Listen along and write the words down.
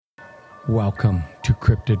Welcome to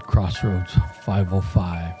Cryptid Crossroads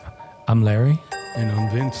 505. I'm Larry. And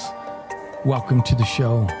I'm Vince. Welcome to the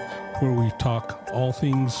show. Where we talk all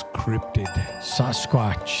things cryptid,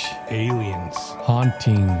 Squatch, aliens,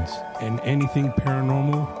 hauntings, and anything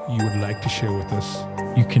paranormal you would like to share with us.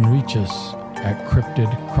 You can reach us at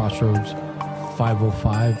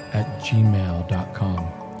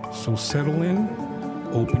cryptidcrossroads505@gmail.com. So settle in,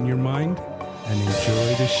 open your mind, and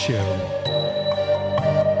enjoy the show.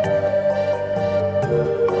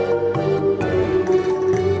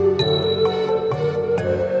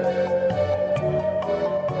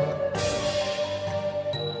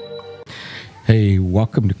 Hey,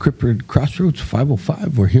 welcome to Cryptid Crossroads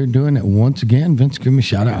 505. We're here doing it once again. Vince, give me a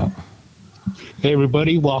shout out. Hey,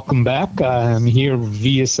 everybody. Welcome back. I'm here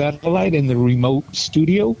via satellite in the remote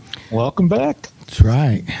studio. Welcome back. That's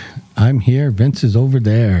right. I'm here. Vince is over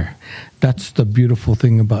there. That's the beautiful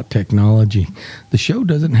thing about technology. The show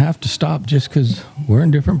doesn't have to stop just because we're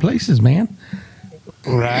in different places, man.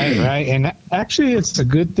 Right. And actually, it's a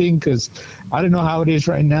good thing because I don't know how it is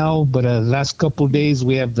right now, but last couple of days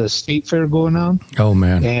we have the state fair going on. Oh,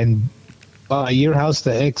 man. And by your house,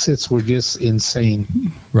 the exits were just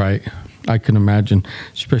insane. Right. I can imagine,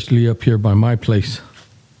 especially up here by my place.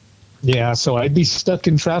 Yeah, so I'd be stuck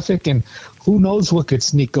in traffic, and who knows what could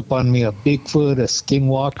sneak up on me, a Bigfoot, a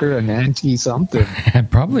skinwalker, an auntie, something.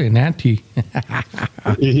 Probably an auntie.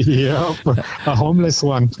 Yeah, a homeless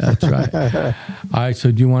one. That's right. All right,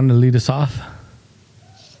 so do you want to lead us off?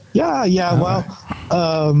 Yeah. Well,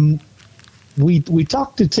 we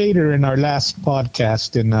talked to Tater in our last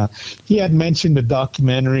podcast, and he had mentioned a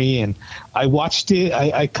documentary, and I watched it.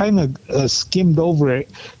 I kind of skimmed over it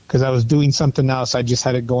because I was doing something else. I just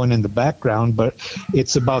had it going in the background, but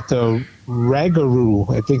it's about the Rangaroo.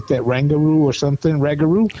 I think that Rangaroo or something,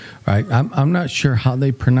 Rangaroo. Right. I'm not sure how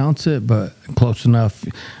they pronounce it, but close enough.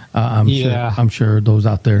 I'm sure those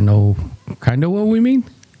out there know kind of what we mean.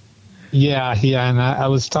 Yeah. And I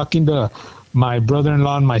was talking to my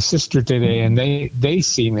brother-in-law and my sister today, and they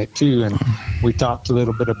seen it too, and we talked a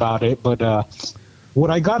little bit about it. But what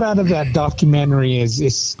I got out of that documentary is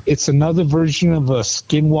it's another version of a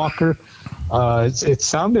skinwalker. It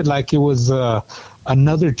sounded like it was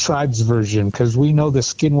another tribe's version, because we know the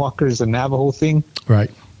skinwalker is a Navajo thing, right?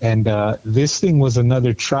 And this thing was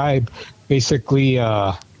another tribe, basically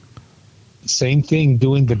same thing,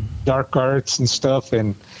 doing the dark arts and stuff,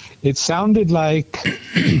 and it sounded like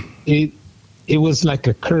it was like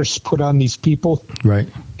a curse put on these people, right?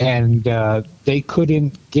 And they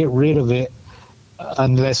couldn't get rid of it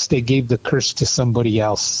unless they gave the curse to somebody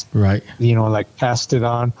else, right? You know, like passed it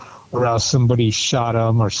on, or else somebody shot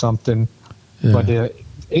them or something. Yeah. But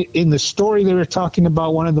in the story they were talking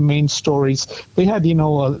about, one of the main stories, they had,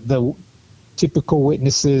 the typical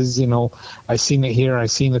witnesses, I seen it here, I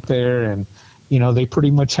seen it there, and, they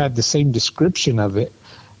pretty much had the same description of it.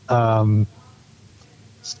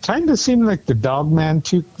 It kind of seemed like the dog man,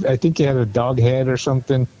 too. I think he had a dog head or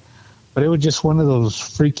something, but it was just one of those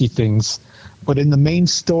freaky things. But in the main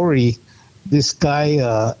story, this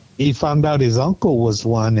guy, he found out his uncle was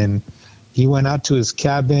one, and he went out to his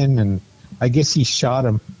cabin, and I guess he shot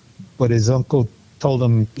him, but his uncle told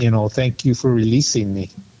him, thank you for releasing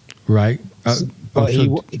me. Right.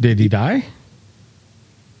 Did he die?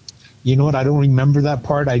 You know what? I don't remember that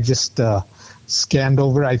part. I just scanned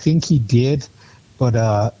over. I think he did, but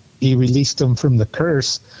he released him from the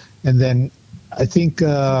curse. And then I think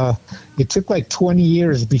it took like 20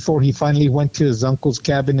 years before he finally went to his uncle's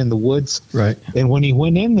cabin in the woods. Right. And when he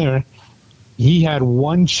went in there, he had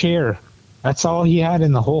one chair. That's all he had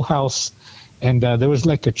in the whole house. And there was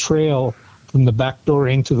like a trail from the back door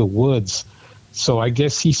into the woods. So I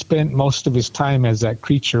guess he spent most of his time as that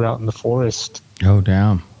creature out in the forest. Oh,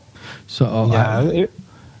 damn. So, yeah.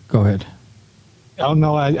 Go ahead. Oh,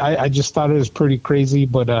 no, I just thought it was pretty crazy,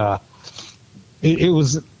 but it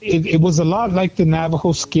was a lot like the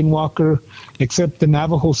Navajo Skinwalker, except the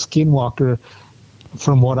Navajo Skinwalker,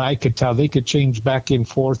 from what I could tell, they could change back and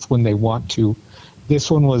forth when they want to.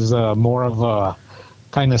 This one was more of a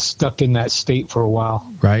kind of stuck in that state for a while.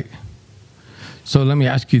 Right. So let me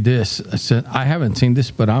ask you this. I haven't seen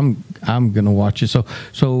this, but I'm going to watch it. So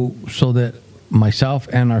that myself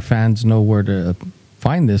and our fans know where to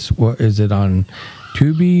find this. Is it on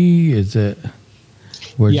Tubi? Is it?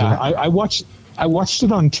 I watched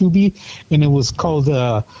it on Tubi, and it was called.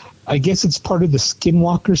 I guess it's part of the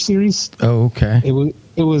Skinwalker series. Oh, okay.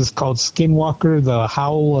 It was called Skinwalker: The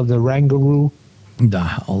Howl of the Rangaroo. The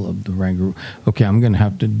Howl of the Rangaroo. Okay, I'm going to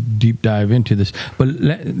have to deep dive into this. But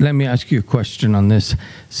let me ask you a question on this.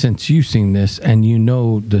 Since you've seen this and you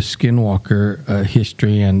know the skinwalker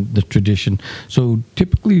history and the tradition, so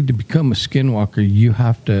typically to become a skinwalker, you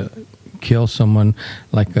have to kill someone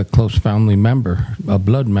like a close family member, a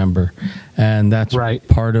blood member. And that's right.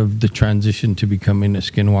 part of the transition to becoming a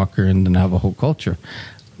skinwalker in the Navajo culture.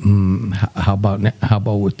 How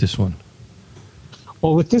about with this one?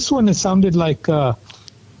 Well, with this one, it sounded like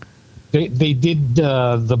they did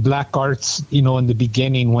the black arts, in the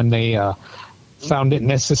beginning when they found it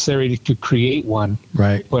necessary to create one.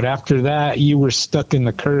 Right. But after that, you were stuck in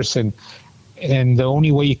the curse, and the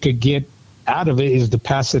only way you could get out of it is to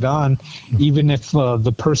pass it on, even if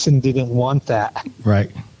the person didn't want that. Right.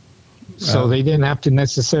 So they didn't have to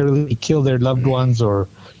necessarily kill their loved ones or,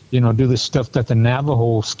 do the stuff that the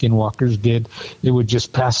Navajo skinwalkers did. It would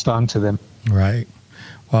just passed on to them. Right.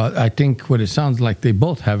 Well, I think what it sounds like they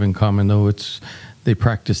both have in common, though, they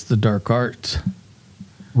practice the dark arts.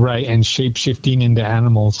 Right, and shape-shifting into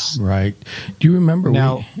animals. Right. Do you remember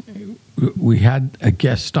now, we had a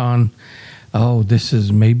guest on, this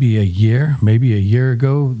is maybe a year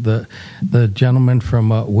ago, the gentleman from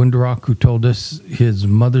Windrock who told us his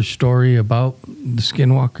mother's story about the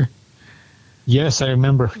skinwalker? Yes, I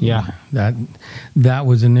remember, yeah. That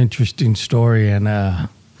was an interesting story, and that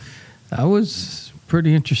was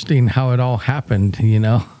pretty interesting how it all happened,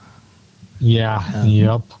 Yeah,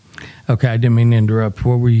 yep. Okay, I didn't mean to interrupt.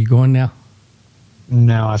 Where were you going now?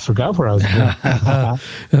 No, I forgot where I was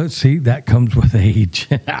going. See, that comes with age.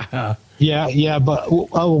 Yeah, but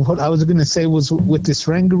what I was going to say was with this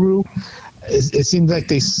Rangaroo, it seems like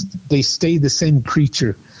they stay the same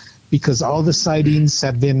creature because all the sightings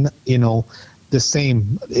have been, the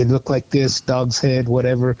same. It looked like this, dog's head,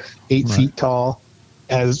 whatever, 8 feet tall.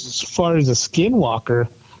 As far as a skinwalker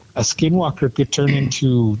could turn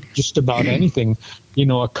into just about anything.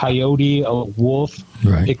 A coyote, a wolf.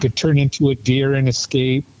 Right. It could turn into a deer and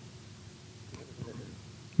escape.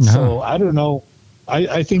 So I don't know.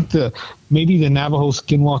 I think maybe the Navajo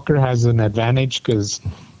skinwalker has an advantage because,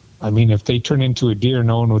 if they turn into a deer,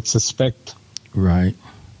 no one would suspect. Right.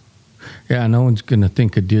 Yeah, no one's going to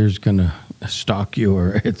think a deer's going to stalk you,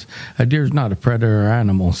 or a deer's not a predator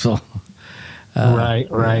animal, so... Right.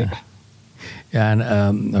 Yeah.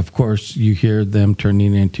 And of course, you hear them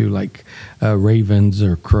turning into like ravens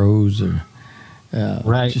or crows, or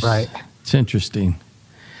right. It's interesting.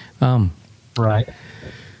 Right.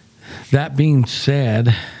 That being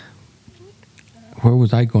said, where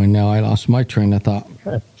was I going now? I lost my train of thought.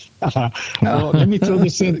 Well, let me throw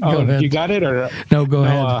this in. Ahead. You got it, or no? Go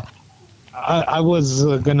ahead. I was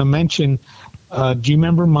going to mention. Do you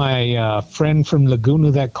remember my friend from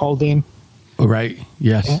Laguna that called in? Right.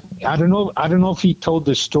 Yes. I don't know if he told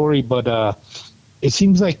the story, but it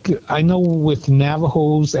seems like I know with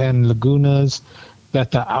Navajos and Lagunas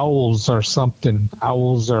that the owls are something.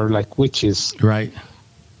 Owls are like witches. Right.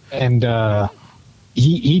 And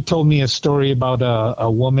he told me a story about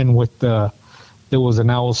a woman there was an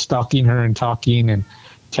owl stalking her and talking and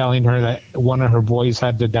telling her that one of her boys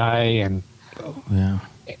had to die, and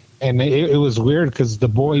and it was weird because the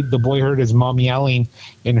boy heard his mom yelling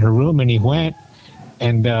in her room, and he went,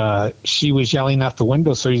 and she was yelling out the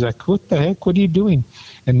window. So he's like, "What the heck? What are you doing?"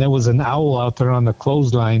 And there was an owl out there on the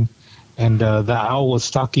clothesline, and the owl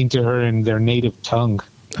was talking to her in their native tongue.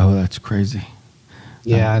 Oh, that's crazy.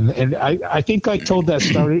 Yeah, and I think I told that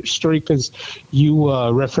story because you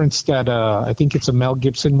referenced that. I think it's a Mel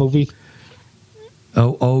Gibson movie.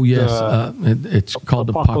 Oh yes, it's called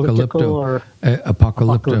Apocalypto.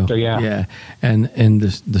 Apocalypto, yeah. And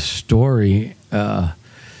the story,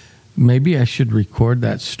 maybe I should record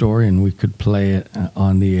that story and we could play it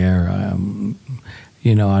on the air.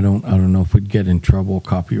 I don't know if we'd get in trouble,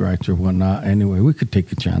 copyrights or whatnot. Anyway, we could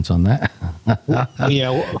take a chance on that.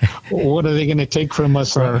 Yeah, what are they going to take from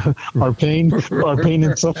us? Our pain, our pain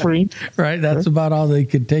and suffering. Right, that's about all they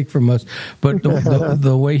could take from us. But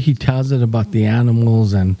the way he tells it about the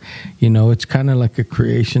animals, and it's kind of like a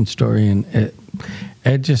creation story, and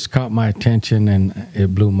it just caught my attention and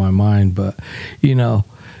it blew my mind. But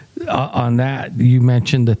on that, you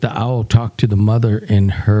mentioned that the owl talked to the mother in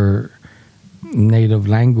her native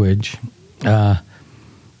language.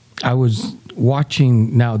 I was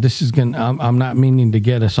watching, now this is I'm not meaning to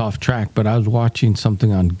get us off track, but I was watching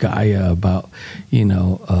something on Gaia about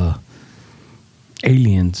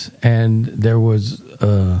aliens, and there was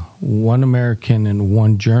one American and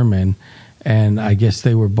one German, and I guess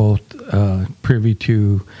they were both privy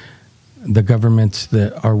to the governments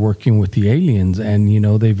that are working with the aliens, and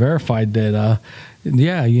they verified that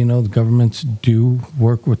yeah, the governments do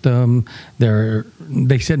work with them.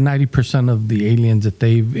 They said 90% of the aliens that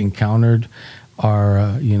they've encountered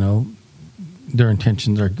are, their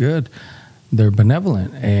intentions are good. They're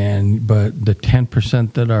benevolent, but the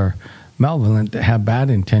 10% that are malevolent, that have bad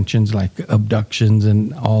intentions, like abductions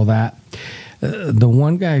and all that. The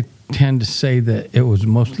one guy tend to say that it was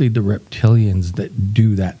mostly the reptilians that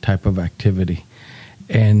do that type of activity,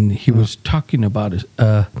 and he was talking about it.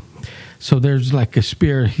 So there's like a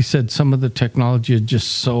spear. He said some of the technology is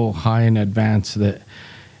just so high in advance that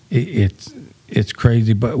it's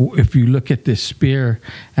crazy. But if you look at this spear,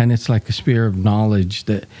 and it's like a spear of knowledge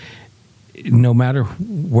that no matter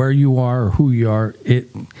where you are or who you are,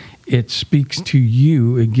 it speaks to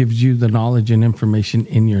you. It gives you the knowledge and information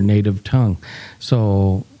in your native tongue.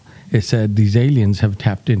 So it said these aliens have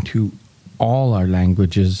tapped into all our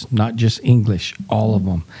languages, not just English, all of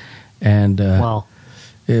them. And wow.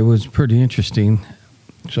 It was pretty interesting.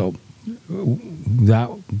 So that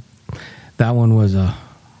one was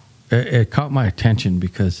it caught my attention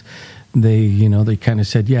because they kind of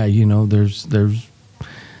said, yeah, there's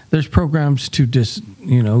programs to just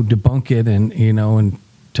debunk it and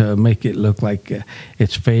to make it look like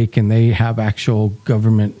it's fake, and they have actual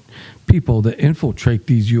government people that infiltrate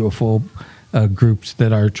these UFO groups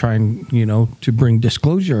that are trying to bring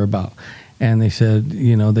disclosure about. And they said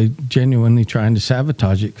they genuinely trying to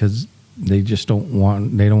sabotage it because they just don't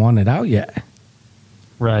want it out yet.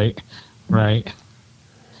 Right.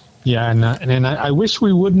 Yeah, and I wish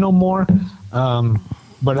we would know more.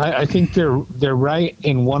 But I think they're right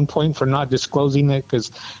in one point for not disclosing it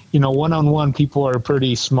because, one-on-one people are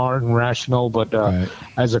pretty smart and rational, but right.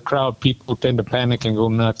 As a crowd, people tend to panic and go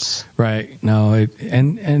nuts. Right. No,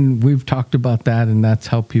 and we've talked about that, and that's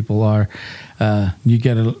how people are. You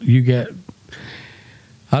get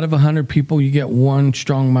out of 100 people, you get one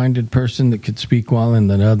strong-minded person that could speak well, and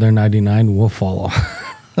the other 99 will follow.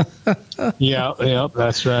 Yeah,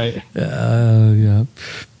 that's right. Yeah,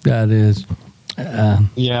 that is.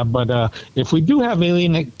 Yeah, but if we do have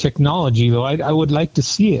alien technology, though, I would like to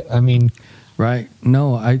see it. I mean, right?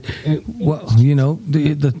 No,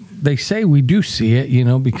 they say we do see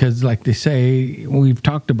it, because like they say, we've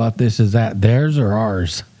talked about this. Is that theirs or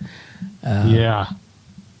ours? Yeah.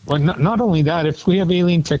 Well, not only that, if we have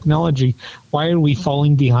alien technology, why are we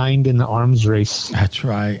falling behind in the arms race? That's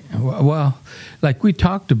right. Well, like we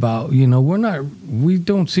talked about, we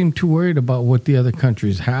don't seem too worried about what the other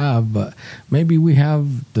countries have, but maybe we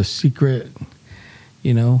have the secret,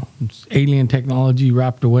 alien technology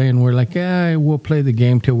wrapped away, and we're like, we'll play the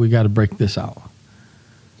game till we got to break this out.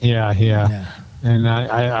 Yeah. And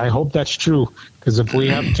I hope that's true, because if we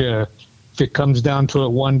have to... If it comes down to it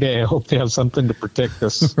one day, I hope they have something to protect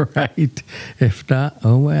us. Right. If not,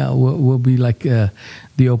 oh well, we'll be like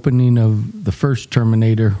the opening of the first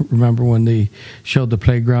Terminator. Remember when they showed the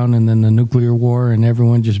playground and then the nuclear war and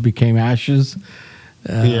everyone just became ashes?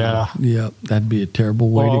 Yeah, that'd be a terrible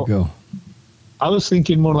way to go. I was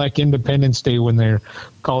thinking more like Independence Day when they're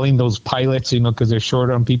calling those pilots, because they're short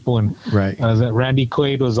on people. And right. That Randy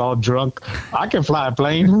Quaid was all drunk. I can fly a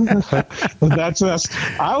plane. That's us.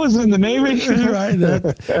 I was in the Navy. Right.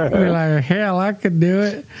 We're like, hell, I could do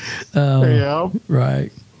it. Yep.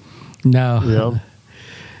 Right. No. Yep.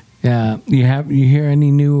 Yeah. You hear any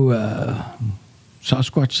new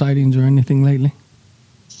Sasquatch sightings or anything lately?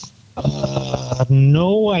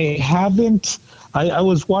 No, I haven't. I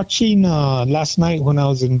was watching last night when I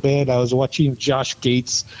was in bed. I was watching Josh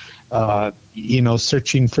Gates,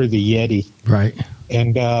 searching for the Yeti. Right.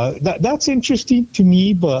 And that's interesting to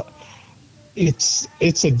me, but it's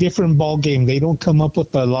a different ball game. They don't come up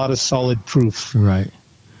with a lot of solid proof. Right.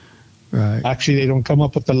 Actually, they don't come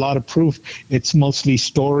up with a lot of proof. It's mostly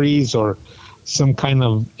stories or some kind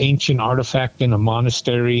of ancient artifact in a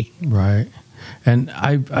monastery. Right. And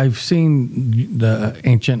I've seen the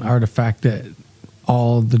ancient artifact that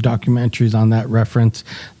all the documentaries on that reference,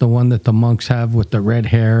 the one that the monks have with the red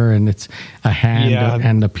hair and it's a hand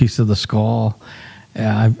and a piece of the skull.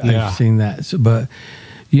 I've seen that. So, but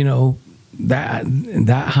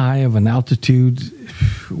that high of an altitude,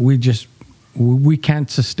 we can't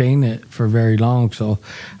sustain it for very long. So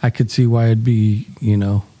I could see why it'd be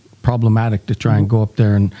problematic to try and go up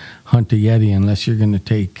there and hunt a Yeti unless you're going to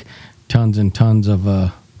take tons and tons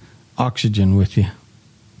of oxygen with you.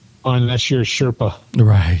 Unless you're a Sherpa.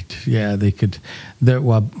 Right. Yeah,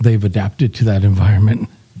 they've adapted to that environment.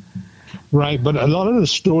 Right, but a lot of the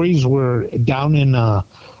stories were down in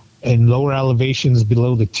lower elevations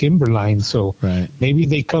below the timberline, so right. Maybe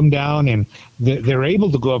they come down and they're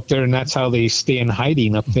able to go up there, and that's how they stay in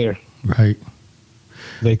hiding up there. Right.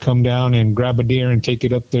 They come down and grab a deer and take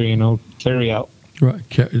it up there, carry out. Right.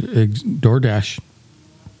 DoorDash.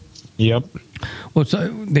 Yep. Well, so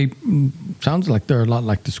they sounds like they're a lot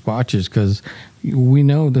like the Squatches, because we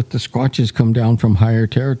know that the Squatches come down from higher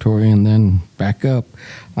territory and then back up.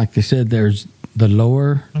 Like they said, there's the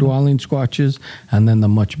lower dwelling Squatches, and then the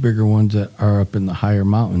much bigger ones that are up in the higher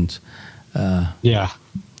mountains. Yeah.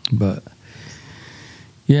 But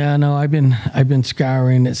yeah, no, I've been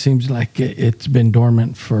scouring. It seems like it's been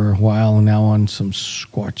dormant for a while now on some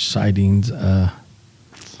Squatch sightings. You know.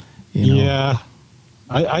 Yeah.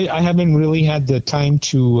 I haven't really had the time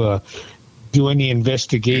to do any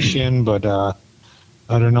investigation, but I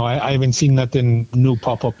don't know. I haven't seen nothing new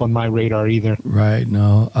pop up on my radar either. Right.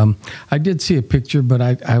 No. I did see a picture, but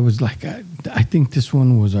I was like, I think this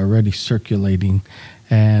one was already circulating,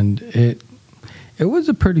 and it was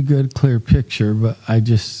a pretty good, clear picture. But I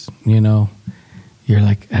just, you're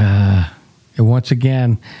like, and once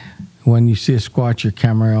again, when you see a Squatch, your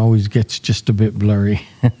camera always gets just a bit blurry.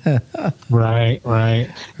 Right.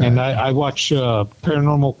 And I watch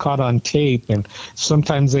Paranormal Caught on Tape, and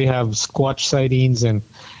sometimes they have Squatch sightings, and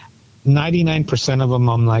 99% of them,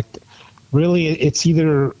 I'm like, really, it's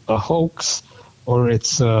either a hoax or it's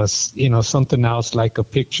something else, like a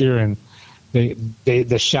picture, and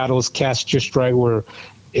the shadows cast just right where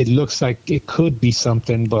it looks like it could be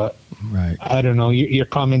something, but right. I don't know. Your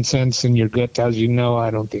common sense and your gut tells you no. I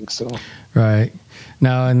don't think so. Right.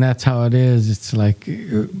 No, and that's how it is. It's like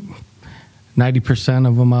 90%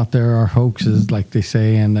 of them out there are hoaxes, like they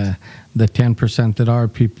say, and the 10% that are,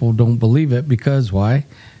 people don't believe it because why?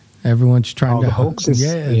 Everyone's trying to hoaxes.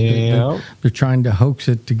 Yeah, they're trying to hoax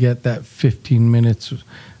it to get that 15 minutes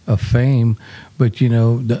of fame. But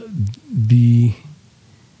the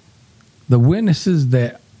witnesses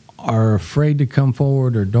that are afraid to come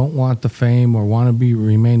forward or don't want the fame or want to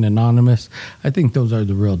remain anonymous, I think those are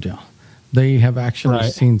the real deal. They have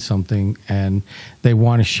actually seen something and they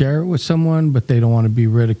want to share it with someone, but they don't want to be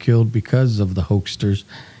ridiculed because of the hoaxsters,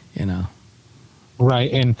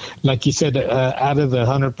 Right, and like you said, out of the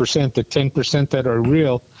 100%, the 10% that are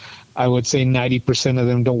real, I would say 90% of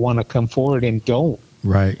them don't want to come forward and don't.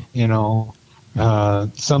 Right.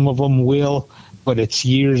 Some of them will, but it's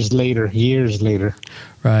years later.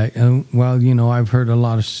 Right. And well, I've heard a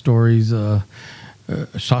lot of stories,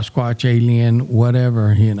 Sasquatch, alien,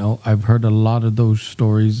 whatever, I've heard a lot of those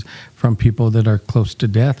stories from people that are close to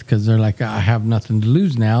death because they're like, I have nothing to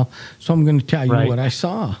lose now, so I'm going to tell you what I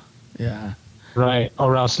saw. Yeah. Right.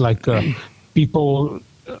 Or else like people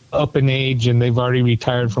up in age and they've already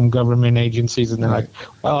retired from government agencies and they're like,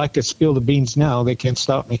 well, I could spill the beans now. They can't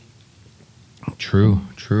stop me. True.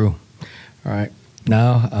 All right.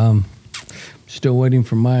 Now, still waiting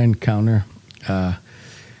for my encounter. I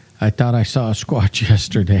thought I saw a Squatch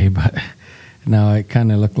yesterday, but now it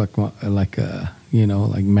kind of looked like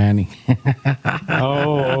Manny.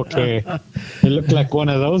 Oh, okay. It looked like one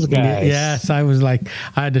of those guys. Yes, I was like,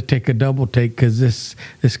 I had to take a double take because this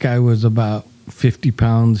guy was about 50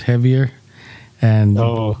 pounds heavier,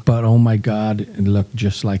 but oh my God, it looked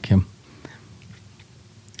just like him.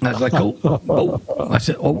 I was like, oh. I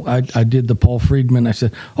said, I did the Paul Friedman. I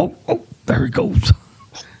said, oh, there he goes.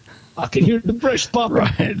 I can hear the brush popping.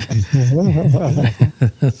 Right.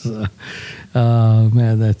 Oh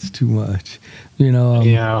man, that's too much.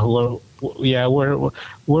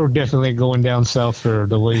 We're definitely going down south for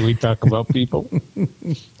the way we talk about people.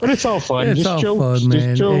 But it's all fun. It's just all jokes, fun,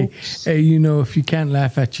 man. just jokes. Hey, if you can't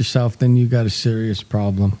laugh at yourself, then you got a serious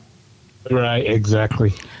problem. Right.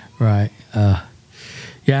 Exactly. Right.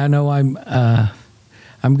 Yeah. No, I'm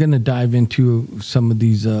gonna dive into some of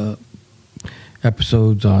these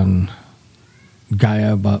episodes on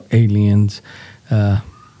Gaia about aliens,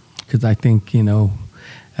 because I think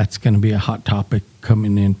that's going to be a hot topic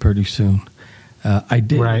coming in pretty soon. I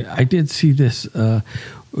did see this.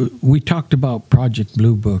 We talked about Project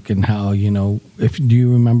Blue Book and how do you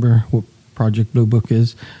remember what Project Blue Book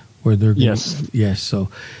is? Where they're yes. So,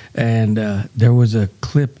 and there was a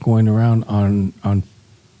clip going around on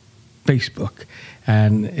Facebook,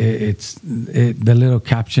 and the little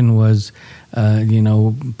caption was,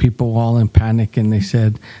 people all in panic, and they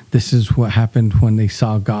said, this is what happened when they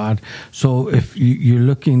saw God. So if you're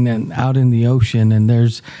looking out in the ocean and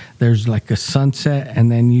there's like a sunset,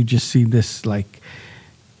 and then you just see this like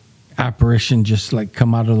apparition just like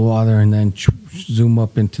come out of the water and then zoom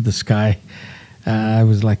up into the sky. I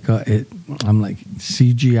was like, I'm like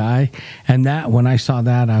CGI. And that, when I saw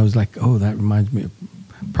that, I was like, oh, that reminds me of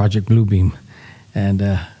Project Bluebeam.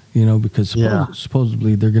 And, because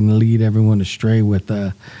supposedly they're going to lead everyone astray with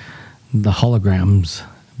the holograms.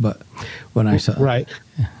 But when I saw... Right.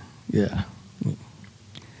 Yeah.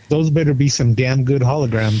 those better be some damn good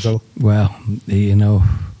holograms, though. Well,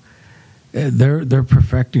 they're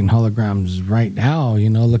perfecting holograms right now.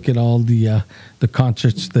 Look at all the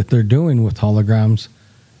concerts that they're doing with holograms.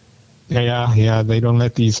 Yeah. They don't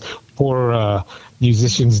let these poor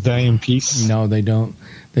musicians die in peace. No, they don't.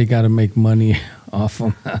 They got to make money off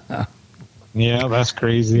them. Yeah, that's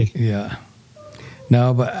crazy. Yeah.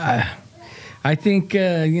 No, but I think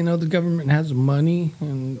the government has money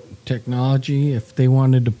and technology. If they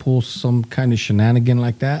wanted to pull some kind of shenanigan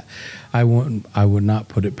like that, I would not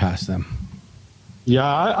put it past them. Yeah,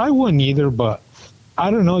 I wouldn't either, but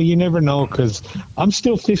I don't know. You never know, because I'm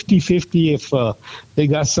still 50-50 if they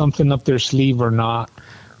got something up their sleeve or not.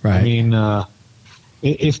 Right. I mean,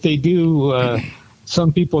 if they do,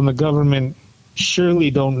 some people in the government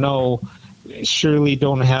surely don't know, surely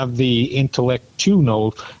don't have the intellect to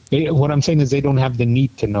know. What I'm saying is they don't have the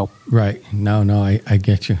need to know. Right. No, I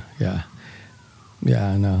get you. Yeah.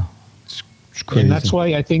 Yeah, I know. It's crazy. And that's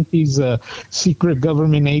why I think these secret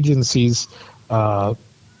government agencies,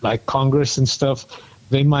 like Congress and stuff,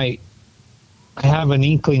 they might have an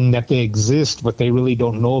inkling that they exist, but they really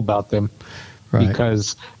don't know about them. Right.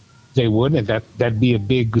 Because they wouldn't. That'd be a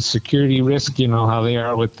big security risk. You know how they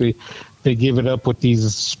are with they give it up with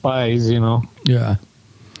these spies. Yeah.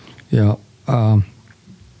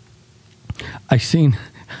 I seen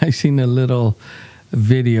a little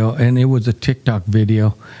video, and it was a TikTok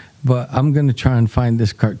video, but I'm gonna try and find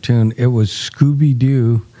this cartoon. It was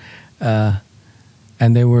Scooby-Doo, and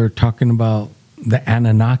they were talking about the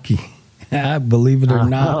Anunnaki. Believe it or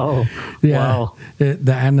not. Oh, yeah. Wow.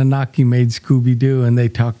 The Anunnaki made Scooby-Doo, and they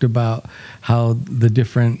talked about how the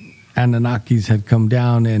different Anunnakis had come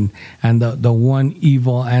down, and the one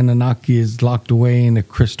evil Anunnaki is locked away in a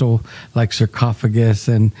crystal like sarcophagus,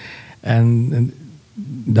 and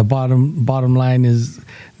the bottom line is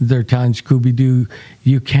they're telling Scooby-Doo,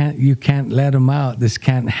 you can't let him out. This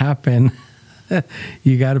can't happen.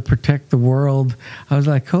 You got to protect the world. I was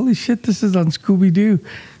like, holy shit, this is on Scooby-Doo.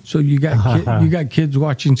 So you got kids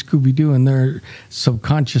watching Scooby-Doo, and they're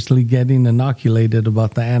subconsciously getting inoculated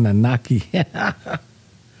about the Anunnaki.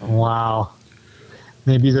 Wow.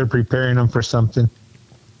 Maybe they're preparing them for something.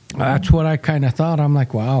 That's what I kind of thought. I'm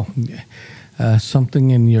like, wow, something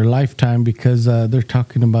in your lifetime, because they're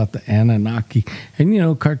talking about the Anunnaki.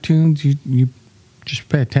 And, cartoons, you just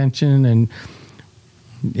pay attention, and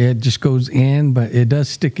it just goes in, but it does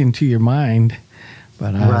stick into your mind.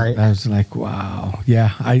 But I was like, wow.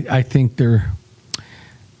 Yeah, I think they're...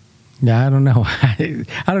 Yeah, I don't know. I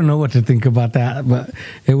don't know what to think about that, but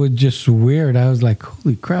it was just weird. I was like,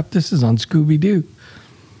 holy crap, this is on Scooby-Doo.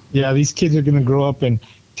 Yeah, these kids are going to grow up, and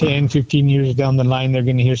 10, 15 years down the line, they're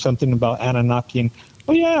going to hear something about Anunnaki, and,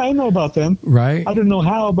 oh, yeah, I know about them. Right. I don't know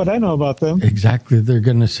how, but I know about them. Exactly. They're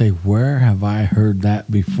going to say, where have I heard that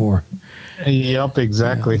before? Yep,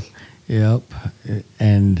 exactly. Yep.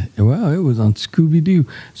 And, well, it was on Scooby-Doo.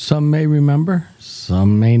 Some may remember,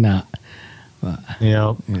 some may not. But,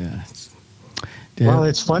 yep. Yeah. Well,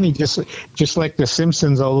 it's funny, just like The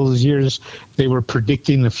Simpsons all those years, they were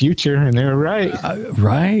predicting the future, and they were right.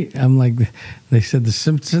 Right. I'm like, they said The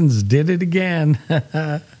Simpsons did it again.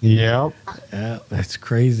 Yep. Yeah, that's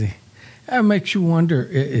crazy. That makes you wonder,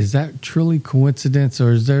 is that truly coincidence,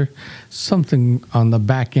 or is there something on the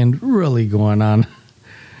back end really going on?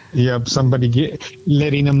 Yep, somebody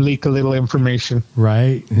letting them leak a little information.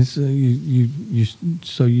 Right. So you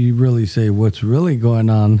really say what's really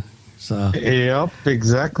going on. So. Yep,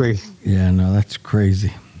 exactly. Yeah, no, that's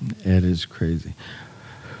crazy. It is crazy.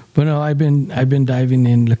 But no, I've been diving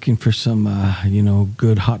in looking for some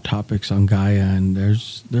good hot topics on Gaia, and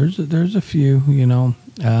there's a few.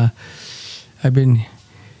 I've been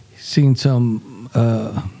seeing some.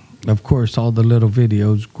 Of course, all the little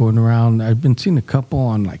videos going around. I've been seeing a couple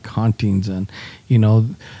on like hauntings, and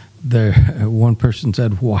one person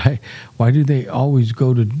said, why do they always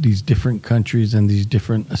go to these different countries and these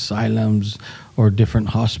different asylums or different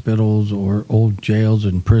hospitals or old jails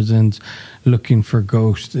and prisons looking for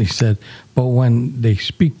ghosts? They said, but when they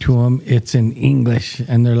speak to them, it's in English,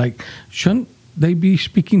 and they're like, shouldn't they be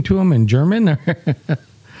speaking to them in German?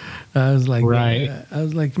 I was like, right.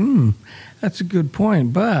 That's a good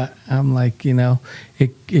point, but I'm like,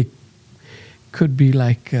 it could be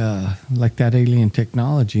like that alien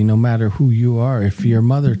technology. No matter who you are, if your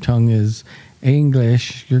mother tongue is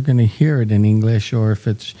English, you're going to hear it in English, or if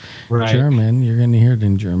it's German, you're going to hear it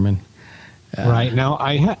in German. Right. Now,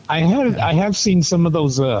 I have seen some of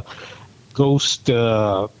those ghost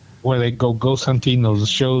where they go ghost hunting, those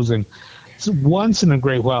shows, and once in a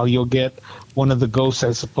great while you'll get one of the ghosts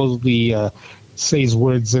that supposedly says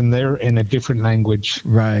words in there in a different language.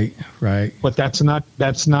 Right. But that's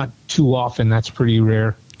not too often. That's pretty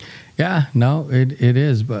rare. Yeah, no, it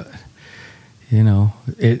is, but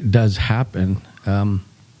it does happen.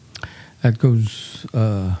 That goes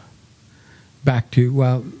back to,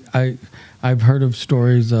 well, I've heard of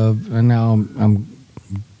stories of, and now I'm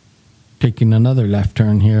taking another left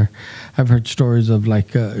turn here. I've heard stories of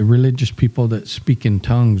like religious people that speak in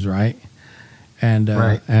tongues, right? And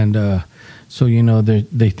so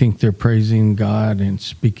they think they're praising God and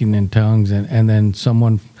speaking in tongues, and then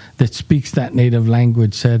someone that speaks that native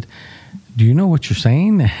language said, "Do you know what you're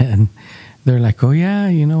saying?" And they're like, "Oh yeah,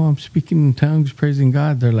 I'm speaking in tongues, praising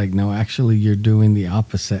God." They're like, "No, actually, you're doing the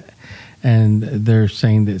opposite." And they're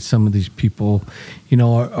saying that some of these people,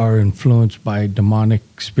 are influenced by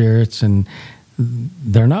demonic spirits, and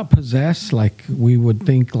they're not possessed like we would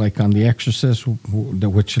think, like on The Exorcist,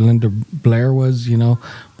 which Linda Blair was,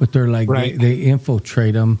 but they're like, right. they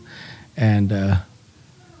infiltrate them, and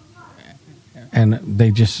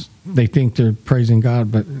they think they're praising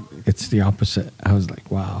God, but it's the opposite. I was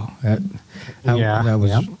like, wow, that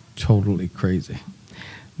was totally crazy.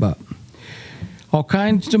 But all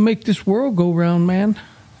kinds to make this world go round, man.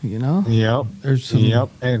 Yep. There's some. Yep.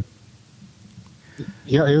 And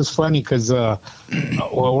yeah, it was funny because while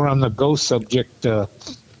we're on the ghost subject, we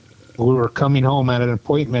were coming home at an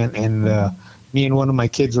appointment, and me and one of my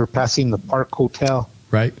kids were passing the Park Hotel.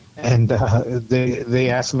 Right. And they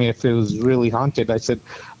asked me if it was really haunted. I said,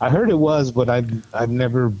 I heard it was, but I've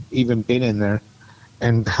never even been in there.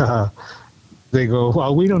 And they go,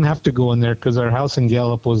 well, we don't have to go in there because our house in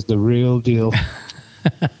Gallup was the real deal.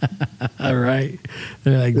 All right.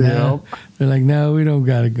 They're like, no. They're like, no, we don't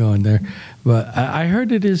got to go in there. But I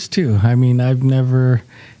heard it is too. I mean, I've never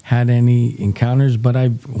had any encounters, but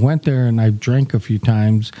I went there and I drank a few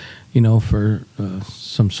times, for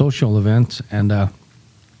some social events, and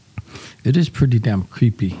it is pretty damn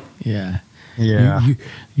creepy. Yeah. Yeah.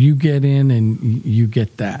 You get in and you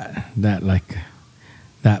get that like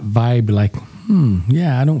that vibe, like,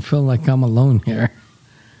 yeah, I don't feel like I'm alone here.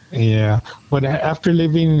 Yeah, but after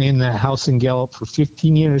living in the house in Gallup for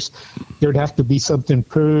 15 years, there'd have to be something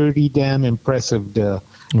pretty damn impressive to,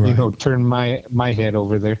 turn my head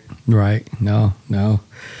over there. Right. No.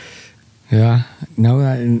 Yeah. No,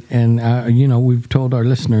 and we've told our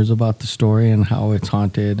listeners about the story and how it's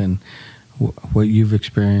haunted and what you've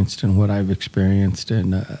experienced and what I've experienced.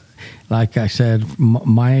 And like I said,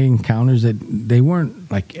 my encounters, they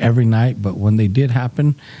weren't like every night, but when they did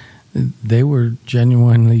happen, they were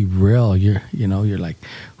genuinely real. You're like,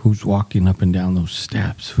 who's walking up and down those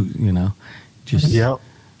steps? Who, just yep.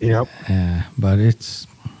 But it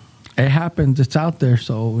happens. It's out there.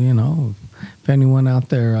 So if anyone out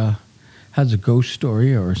there has a ghost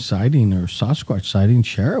story or a sighting or a Sasquatch sighting,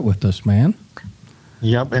 share it with us, man.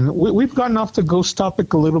 Yep, and we've gotten off the ghost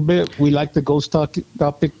topic a little bit. We like the ghost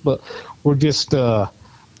topic, but we're just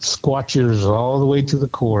squatchers all the way to the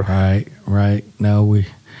core. Right. No,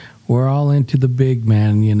 we're all into the big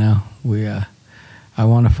man, I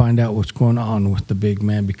want to find out what's going on with the big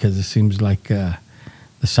man, because it seems like the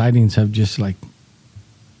sightings have just like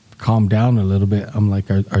calmed down a little bit. I'm like,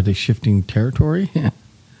 are they shifting territory?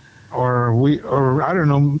 or I don't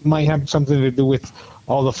know, might have something to do with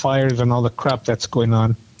all the fires and all the crap that's going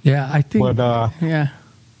on. Yeah, I think. But yeah,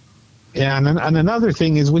 and another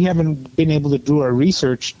thing is we haven't been able to do our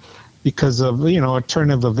research because of a turn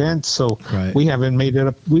of events, so we haven't made it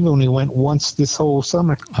up. We've only went once this whole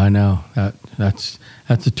summer. I know that's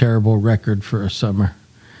a terrible record for a summer.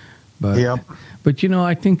 But yep. But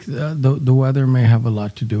I think the weather may have a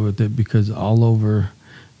lot to do with it, because all over,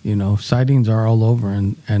 sightings are all over,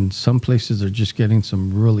 and some places are just getting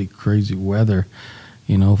some really crazy weather.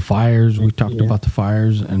 Fires. We talked about the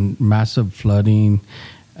fires and massive flooding,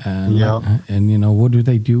 and what do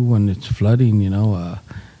they do when it's flooding?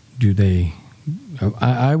 Do they?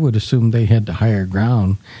 I would assume they head to higher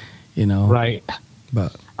ground. Right.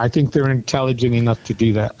 But I think they're intelligent enough to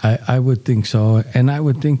do that. I would think so, and I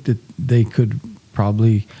would think that they could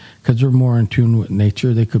probably, because they're more in tune with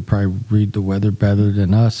nature, they could probably read the weather better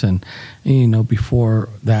than us, and before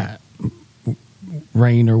that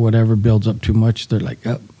rain or whatever builds up too much, they're like,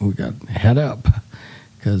 oh, we got to head up,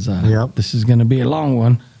 because this is going to be a long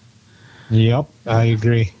one. Yep, I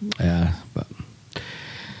agree. Yeah, but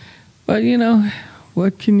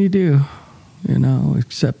what can you do,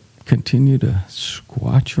 except continue to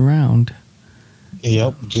squatch around.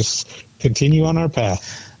 Yep, just continue on our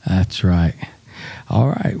path. That's right. All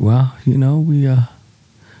right, well, we're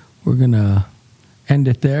going to end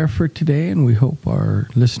it there for today, and we hope our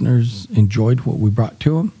listeners enjoyed what we brought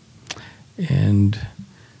to them. And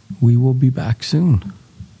we will be back soon.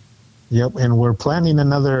 Yep, and we're planning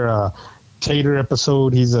another Tater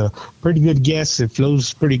episode. He's a pretty good guest. It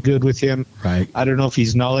flows pretty good with him. Right. I don't know if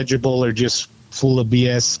he's knowledgeable or just full of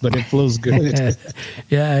BS, but it flows good.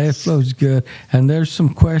 Yeah, it flows good. And there's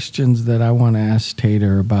some questions that I want to ask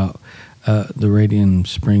Tater about the Radiant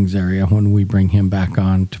Springs area when we bring him back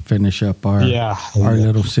on to finish up our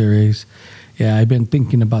little series. Yeah, I've been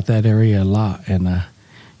thinking about that area a lot, and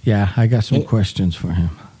I got some questions for him.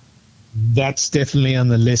 That's definitely on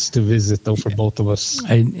the list to visit, though, for both of us.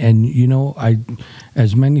 And you know,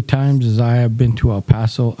 as many times as I have been to El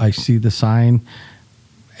Paso, I see the sign.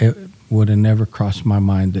 It would have never crossed my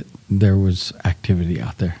mind that there was activity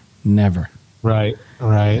out there. Never. Right.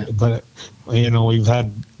 Yeah. But, you know, we've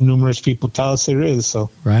had numerous people tell us there is, so.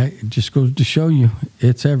 Right. It just goes to show you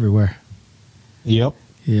it's everywhere. Yep.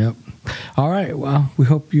 All right. Well, we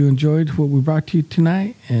hope you enjoyed what we brought to you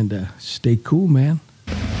tonight, and stay cool, man.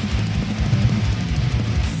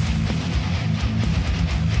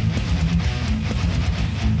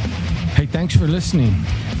 Hey, thanks for listening.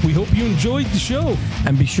 We hope you enjoyed the show.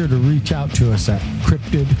 And be sure to reach out to us at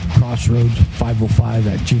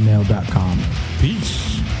cryptidcrossroads505@gmail.com.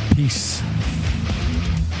 Peace. Peace.